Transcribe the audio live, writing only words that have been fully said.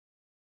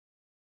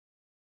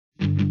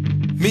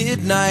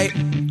Midnight,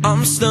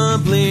 I'm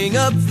stumbling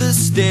up the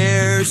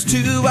stairs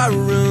to our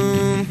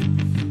room.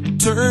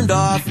 Turned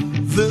off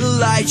the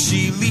light,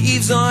 she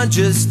leaves on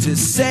just to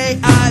say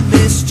I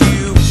missed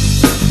you.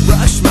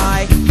 Brush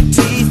my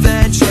teeth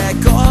and check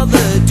all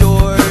the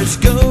doors,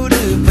 go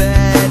to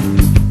bed.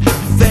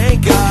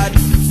 Thank God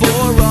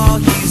for all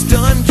he's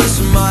done,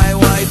 kiss my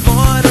wife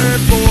on her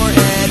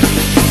forehead.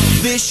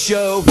 This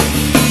show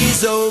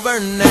is over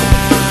now.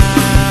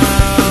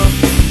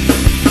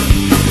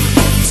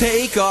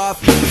 Take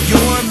off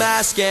your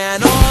mask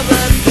and all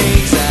the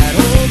things that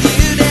hold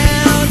you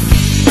down.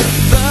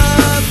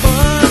 The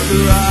punk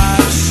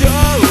rock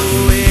show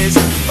is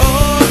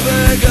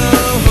over. Go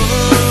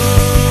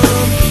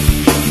home,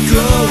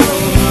 go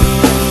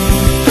home.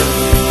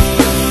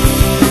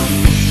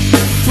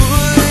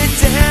 Put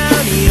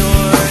down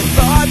your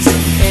thoughts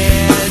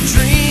and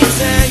dreams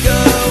and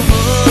go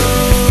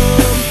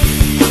home,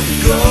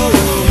 go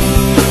home.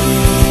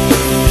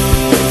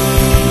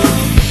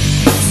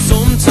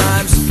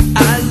 Sometimes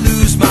I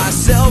lose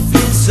myself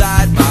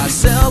inside my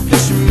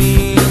selfish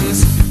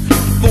means.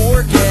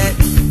 Forget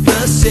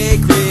the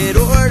sacred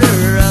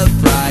order of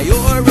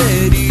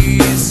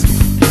priorities.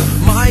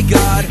 My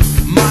God,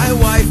 my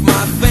wife,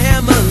 my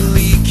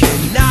family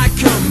cannot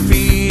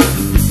compete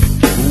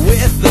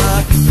with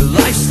the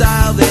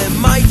lifestyle that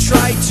might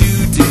try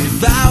to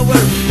devour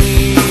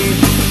me.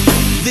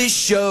 This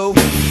show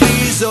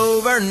is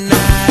over now.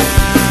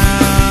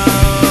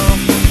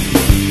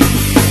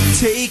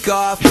 Take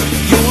off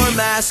your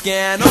mask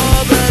and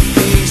all the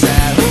things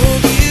that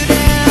hold you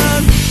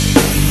down.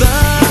 The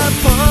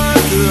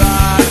punk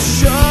rock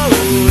show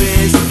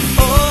is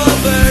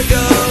over.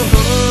 Go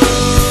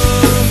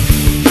home,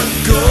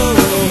 go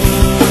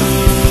home.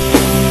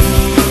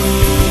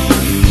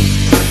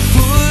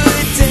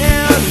 Put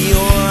down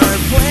your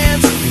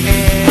plans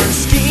and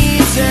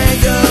schemes and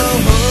go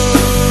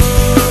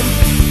home,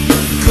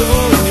 go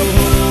home.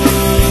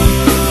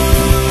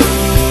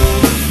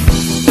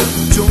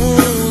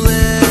 Don't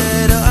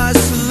let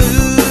us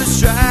lose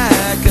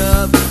track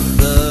of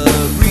the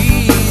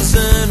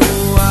reason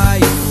why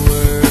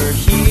we're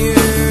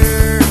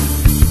here.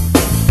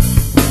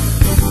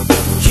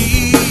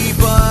 Keep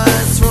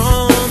us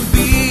from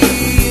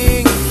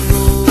being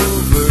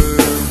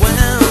overwhelmed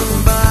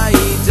by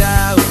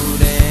doubt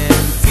and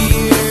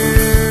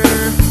fear.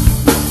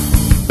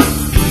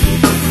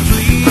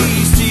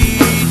 Please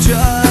teach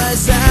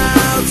us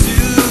how to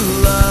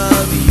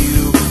love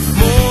you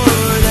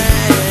more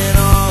than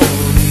all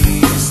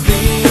these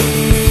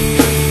things,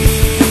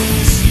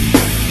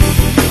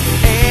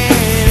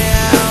 and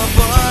help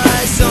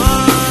us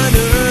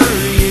honor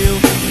you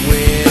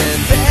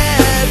with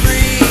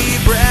every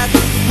breath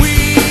we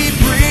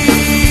breathe.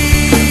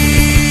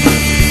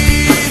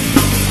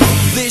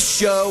 This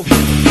show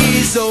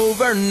is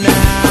over now.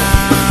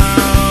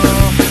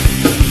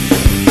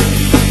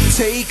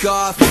 Take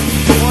off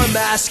your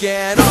mask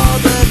and all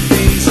the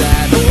things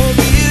that hold